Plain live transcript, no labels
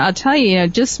I'll tell you,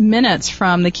 just minutes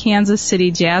from the Kansas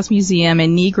City Jazz Museum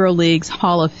and Negro League's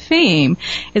Hall of Fame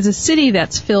is a city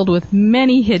that's filled with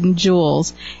many hidden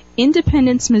jewels.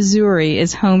 Independence, Missouri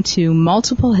is home to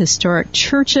multiple historic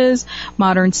churches,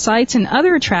 modern sites, and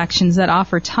other attractions that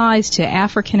offer ties to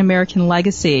African American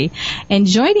legacy. And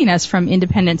joining us from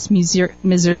Independence,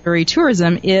 Missouri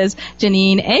Tourism is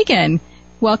Janine Egan.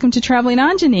 Welcome to Traveling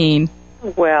On, Janine.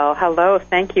 Well, hello.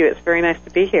 Thank you. It's very nice to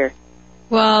be here.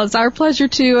 Well, it's our pleasure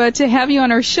to have you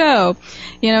on our show.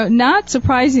 You know, not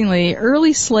surprisingly,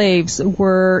 early slaves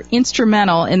were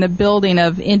instrumental in the building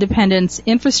of Independence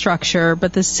infrastructure,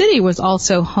 but the city was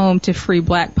also home to free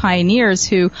black pioneers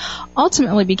who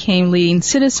ultimately became leading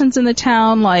citizens in the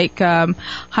town, like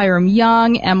Hiram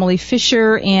Young, Emily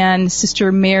Fisher, and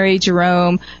Sister Mary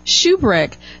Jerome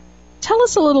Shubrick. Tell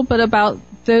us a little bit about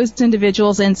those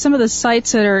individuals and some of the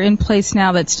sites that are in place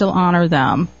now that still honor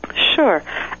them. Sure.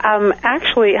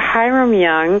 Actually, Hiram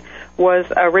Young was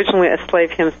originally a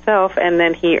slave himself, and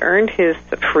then he earned his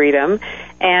freedom,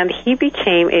 and he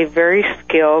became a very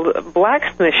skilled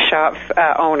blacksmith shop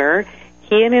owner.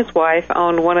 He and his wife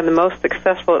owned one of the most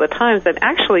successful at the time. And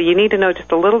actually, you need to know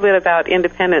just a little bit about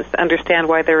Independence to understand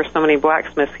why there were so many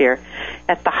blacksmiths here.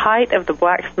 At the height of the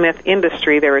blacksmith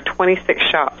industry, there were 26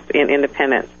 shops in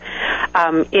Independence.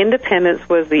 Independence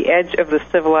was the edge of the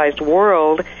civilized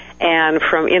world, and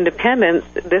from Independence,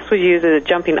 this was used as a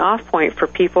jumping-off point for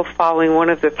people following one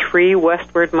of the 3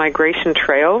 westward migration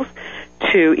trails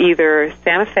to either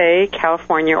Santa Fe,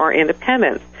 California, or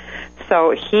Independence.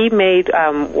 So he made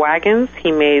wagons,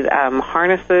 he made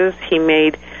harnesses, he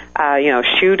made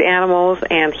shoed animals,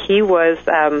 and he was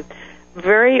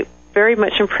very, very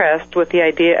much impressed with the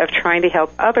idea of trying to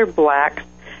help other blacks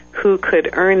who could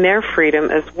earn their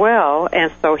freedom as well, and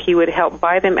so he would help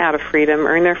buy them out of freedom,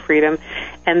 earn their freedom,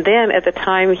 and then at the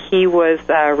time he was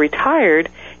retired,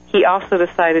 he also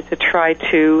decided to try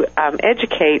to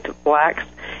educate blacks,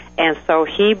 and so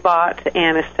he bought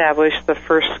and established the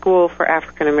first school for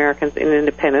African Americans in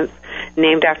Independence,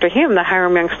 named after him, the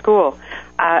Hiram Young School.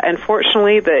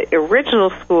 Unfortunately, the original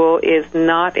school is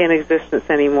not in existence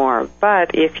anymore,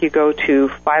 but if you go to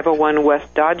 501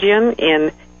 West Dodgian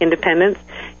in Independence,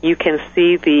 you can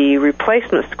see the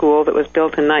replacement school that was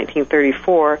built in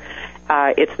 1934.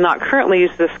 It's not currently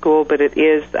used as a school, but it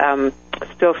is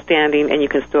still standing, and you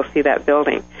can still see that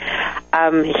building.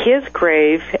 His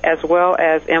grave, as well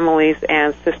as Emily's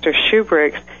and Sister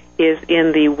Shubrick's, is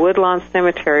in the Woodlawn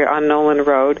Cemetery on Nolan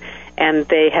Road, and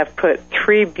they have put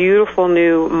 3 beautiful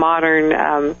new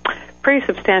modern pretty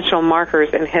substantial markers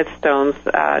and headstones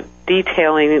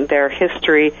detailing their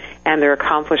history and their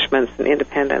accomplishments in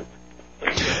Independence.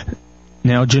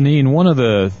 Now, Janine, one of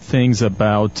the things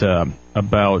about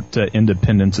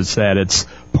Independence is that it's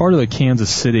part of the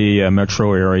Kansas City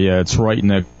metro area. It's right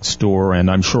next door, and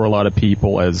I'm sure a lot of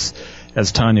people, as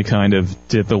Tanya kind of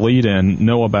did the lead-in,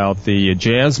 know about the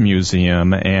Jazz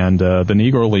Museum and the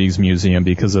Negro Leagues Museum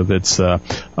because of its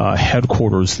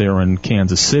headquarters there in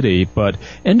Kansas City. But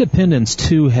Independence,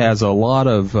 too, has a lot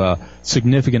of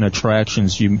significant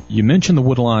attractions. You mentioned the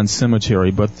Woodlawn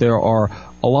Cemetery, but there are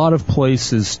a lot of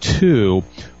places, too,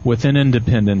 within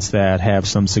Independence that have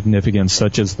some significance,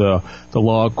 such as the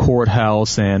log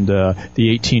courthouse and the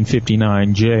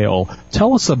 1859 jail.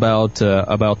 Tell us about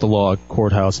the log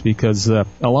courthouse, because a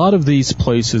lot of these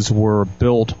places were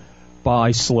built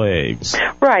by slaves.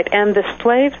 Right, and the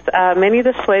slaves, many of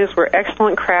the slaves were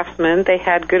excellent craftsmen. They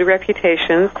had good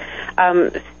reputations.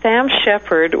 Sam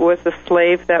Shepard was the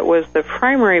slave that was the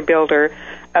primary builder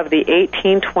of the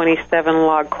 1827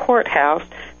 log courthouse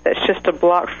that's just a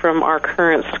block from our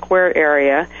current square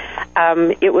area.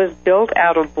 It was built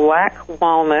out of black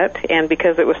walnut, and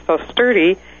because it was so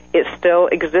sturdy, it still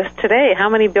exists today. How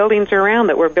many buildings are around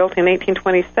that were built in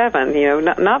 1827? You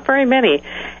know, not very many.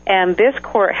 And this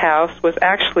courthouse was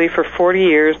actually, for 40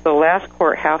 years, the last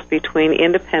courthouse between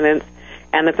Independence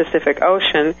and the Pacific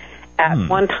Ocean. At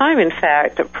one time, in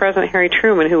fact, President Harry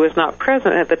Truman, who was not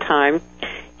president at the time,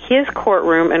 his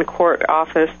courtroom and court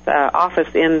office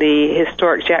in the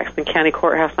historic Jackson County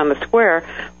Courthouse on the Square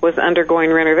was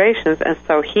undergoing renovations, and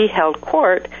so he held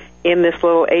court in this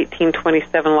little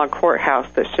 1827 log courthouse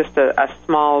that's just a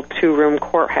small 2-room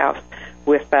courthouse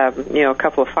with a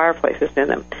couple of fireplaces in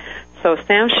them. So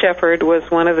Sam Shepard was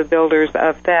one of the builders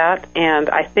of that, and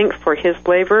I think for his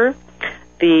labor,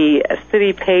 the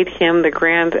city paid him the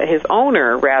grand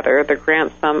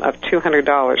sum of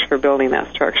 $200 for building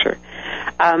that structure.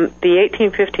 The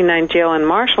 1859 jail in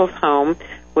Marshall's home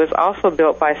was also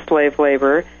built by slave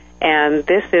labor, and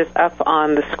this is up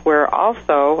on the square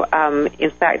also.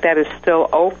 In fact, that is still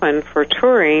open for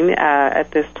touring at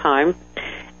this time.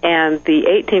 And the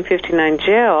 1859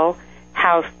 jail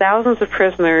housed thousands of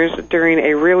prisoners during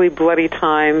a really bloody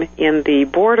time in the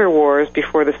border wars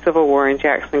before the Civil War in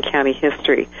Jackson County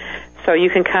history. So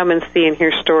you can come and see and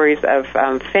hear stories of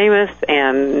famous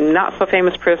and not so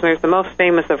famous prisoners, the most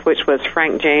famous of which was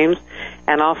Frank James,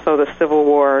 and also the Civil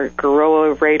War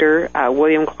guerrilla raider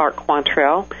William Clark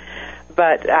Quantrell.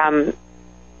 But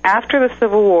after the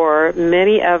Civil War,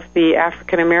 many of the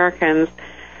African Americans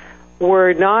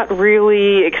were not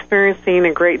really experiencing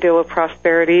a great deal of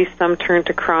prosperity. Some turned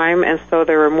to crime, and so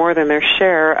there were more than their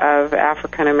share of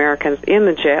African Americans in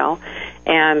the jail.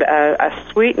 And a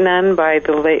sweet nun by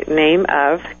the name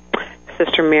of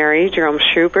Sister Mary Jerome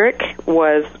Shubrick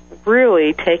was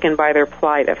really taken by their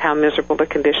plight of how miserable the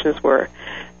conditions were,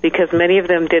 because many of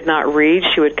them did not read.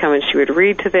 She would come and she would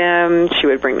read to them. She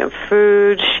would bring them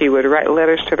food. She would write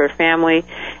letters to their family,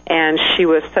 and she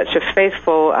was such a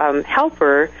faithful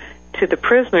helper to the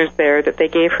prisoners there that they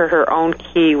gave her own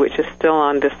key, which is still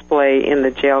on display in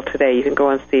the jail today. You can go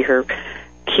and see her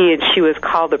key, and she was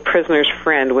called the prisoner's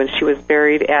friend. When she was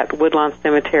buried at Woodlawn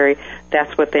Cemetery,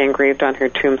 that's what they engraved on her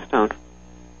tombstone.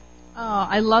 Oh,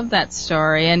 I love that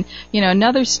story. And,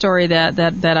 another story that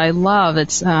I love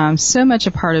that's so much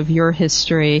a part of your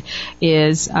history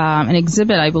is an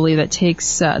exhibit, I believe,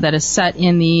 that is set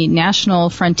in the National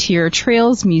Frontier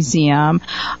Trails Museum.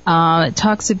 It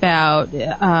talks about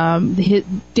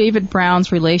David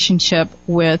Brown's relationship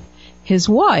with his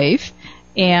wife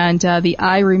and the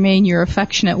I Remain Your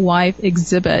Affectionate Wife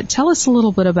exhibit. Tell us a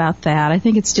little bit about that. I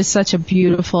think it's just such a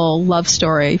beautiful love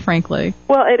story, frankly.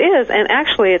 Well, it is, and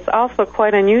actually it's also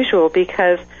quite unusual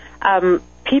because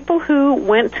people who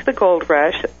went to the gold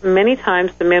rush, many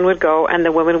times the men would go and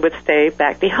the women would stay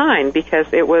back behind because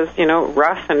it was,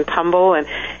 rough and tumble,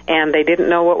 and they didn't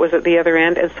know what was at the other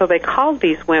end, and so they called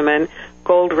these women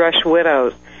gold rush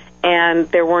widows. And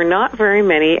there were not very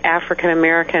many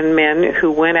African-American men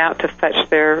who went out to fetch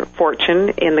their fortune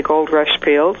in the gold rush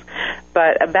fields,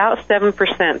 but about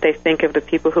 7% they think of the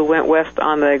people who went west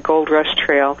on the gold rush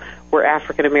trail were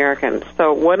African-Americans.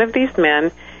 So one of these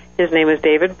men, his name is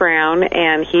David Brown,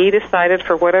 and he decided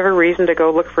for whatever reason to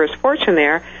go look for his fortune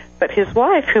there, but his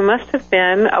wife, who must have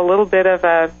been a little bit of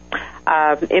a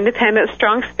independent,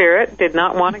 strong spirit, did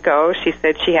not want to go. She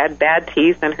said she had bad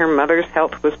teeth and her mother's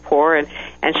health was poor, and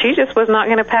she just was not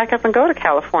going to pack up and go to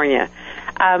California.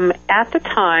 At the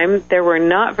time, there were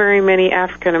not very many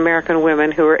African American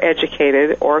women who were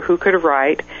educated or who could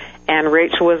write, and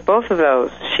Rachel was both of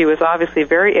those. She was obviously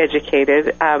very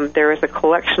educated. There is a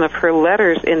collection of her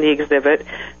letters in the exhibit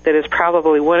that is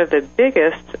probably one of the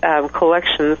biggest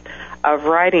collections of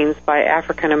writings by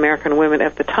African American women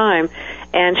at the time,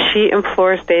 and she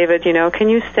implores David, can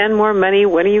you send more money?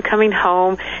 When are you coming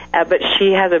home? But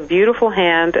she has a beautiful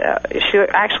hand. She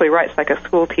actually writes like a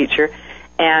school teacher,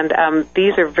 and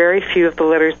these are very few of the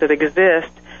letters that exist.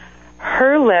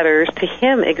 Her letters to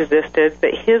him existed,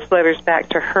 but his letters back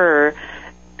to her,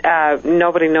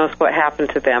 nobody knows what happened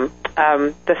to them.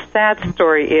 The sad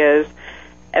story is,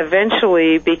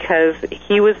 eventually, because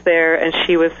he was there and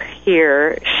she was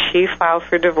here, she filed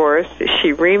for divorce.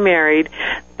 She remarried,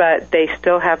 but they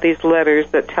still have these letters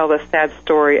that tell the sad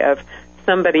story of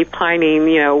somebody pining,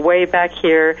 way back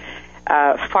here,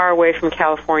 far away from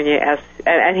California,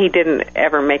 and he didn't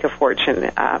ever make a fortune.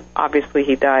 Obviously,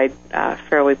 he died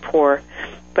fairly poor.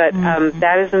 But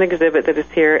that is an exhibit that is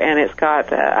here, and it's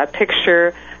got a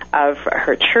picture of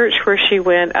her church where she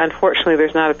went. Unfortunately,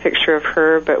 there's not a picture of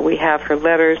her, but we have her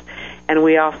letters, and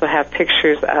we also have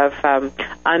pictures of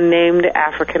unnamed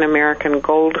African-American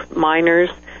gold miners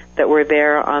that were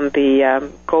there on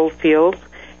the gold fields.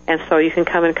 And so you can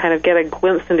come and kind of get a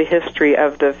glimpse into history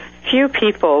of the few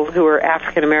people who were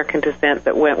African-American descent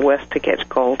that went west to get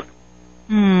gold.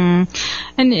 And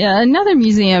another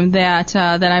museum that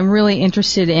I'm really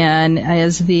interested in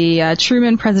is the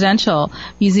Truman Presidential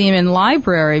Museum and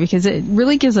Library, because it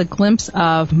really gives a glimpse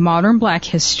of modern black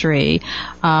history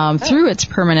through its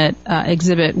permanent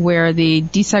exhibit where the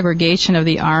desegregation of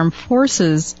the armed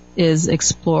forces is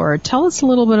explored. Tell us a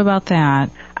little bit about that.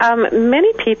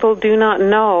 Many people do not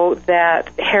know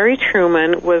that Harry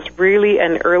Truman was really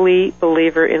an early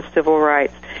believer in civil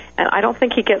rights, and I don't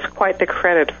think he gets quite the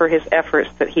credit for his efforts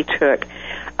that he took.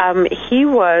 He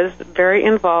was very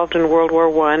involved in World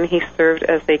War I. He served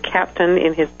as a captain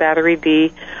in his Battery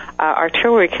D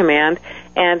artillery command,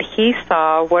 and he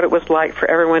saw what it was like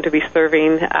for everyone to be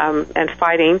serving and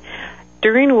fighting.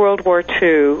 During World War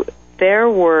II, there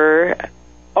were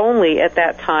only at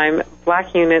that time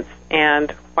black units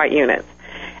and white units.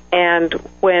 And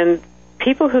when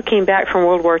people who came back from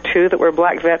World War II that were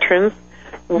black veterans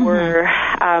were,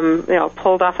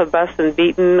 pulled off a bus and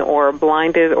beaten or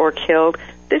blinded or killed.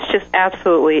 This just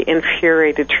absolutely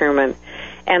infuriated Truman.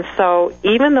 And so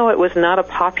even though it was not a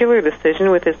popular decision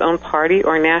with his own party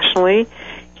or nationally,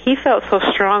 he felt so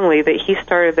strongly that he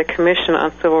started the Commission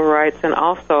on Civil Rights and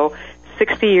also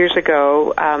 60 years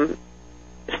ago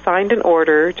signed an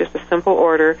order, just a simple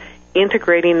order,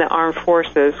 integrating the armed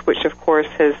forces, which of course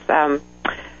has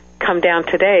come down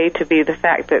today to be the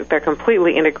fact that they're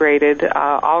completely integrated.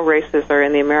 All races are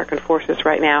in the American forces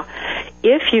right now.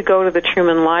 If you go to the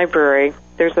Truman Library,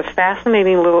 there's a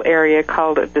fascinating little area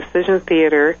called a Decision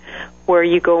Theater where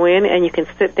you go in and you can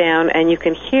sit down and you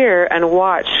can hear and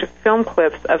watch film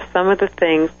clips of some of the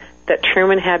things that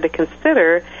Truman had to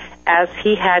consider as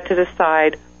he had to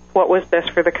decide what was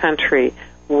best for the country.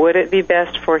 Would it be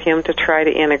best for him to try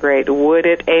to integrate? Would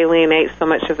it alienate so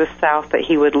much of the South that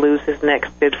he would lose his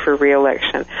next bid for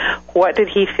re-election? What did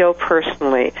he feel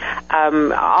personally?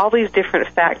 All these different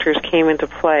factors came into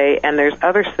play, and there's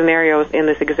other scenarios in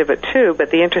this exhibit too,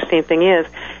 but the interesting thing is,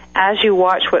 as you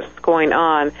watch what's going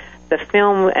on, the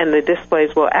film and the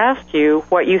displays will ask you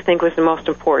what you think was the most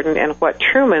important and what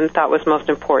Truman thought was most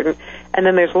important, and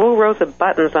then there's little rows of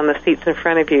buttons on the seats in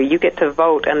front of you. You get to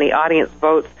vote, and the audience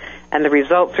votes, and the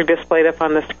results are displayed up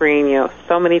on the screen.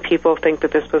 So many people think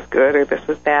that this was good or this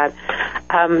was bad.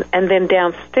 And then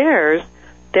downstairs,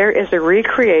 there is a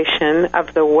recreation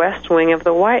of the West Wing of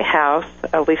the White House,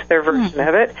 at least their version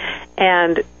of it,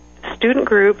 and student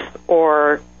groups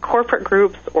or corporate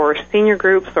groups or senior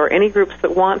groups or any groups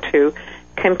that want to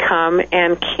can come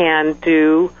and can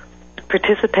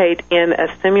participate in a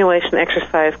simulation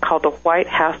exercise called the White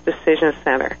House Decision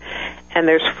Center. And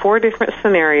there's 4 different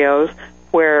scenarios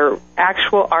where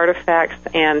actual artifacts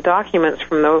and documents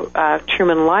from the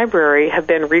Truman Library have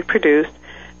been reproduced.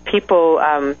 People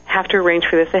have to arrange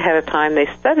for this ahead of time. They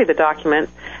study the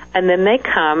documents, and then they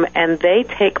come and they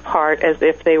take part as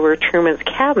if they were Truman's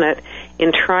cabinet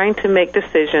in trying to make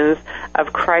decisions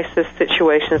of crisis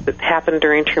situations that happened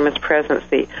during Truman's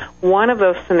presidency. One of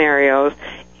those scenarios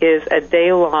is a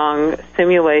day-long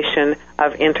simulation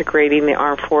of integrating the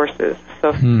armed forces.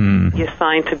 So you're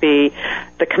assigned to be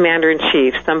the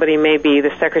commander-in-chief. Somebody may be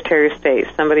the Secretary of State.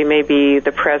 Somebody may be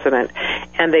the president.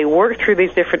 And they work through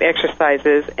these different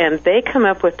exercises, and they come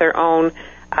up with their own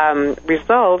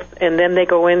results, and then they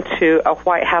go into a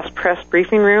White House press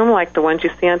briefing room like the ones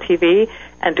you see on TV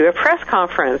and do a press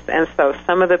conference. And so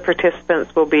some of the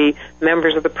participants will be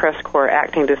members of the press corps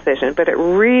acting decision. But it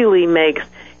really makes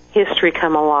history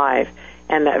come alive.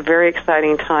 And that very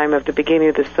exciting time of the beginning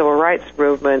of the Civil Rights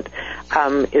Movement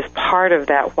is part of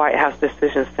that White House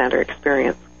Decision Center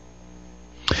experience.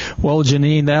 Well,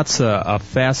 Janine, that's a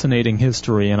fascinating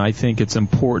history, and I think it's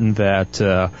important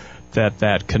that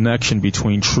that connection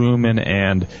between Truman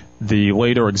and the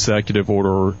later executive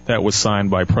order that was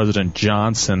signed by President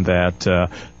Johnson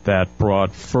that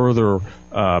brought further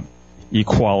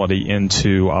equality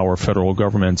into our federal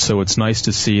government. So it's nice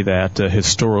to see that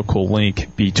historical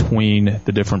link between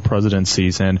the different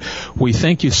presidencies. And we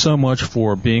thank you so much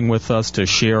for being with us to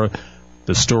share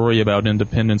the story about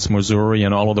Independence, Missouri,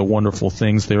 and all of the wonderful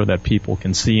things there that people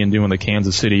can see and do in the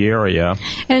Kansas City area.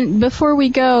 And before we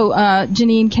go,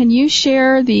 Janine, can you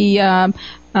share the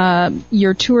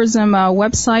your tourism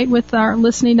website with our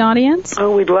listening audience?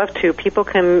 Oh, we'd love to. People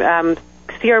can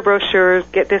see our brochures,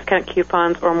 get discount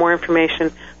coupons, or more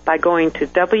information by going to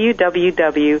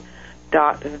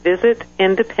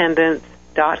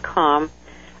www.visitindependence.com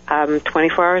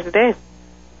 24 hours a day.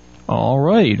 All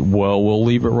right. Well, we'll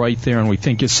leave it right there, and we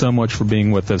thank you so much for being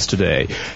with us today.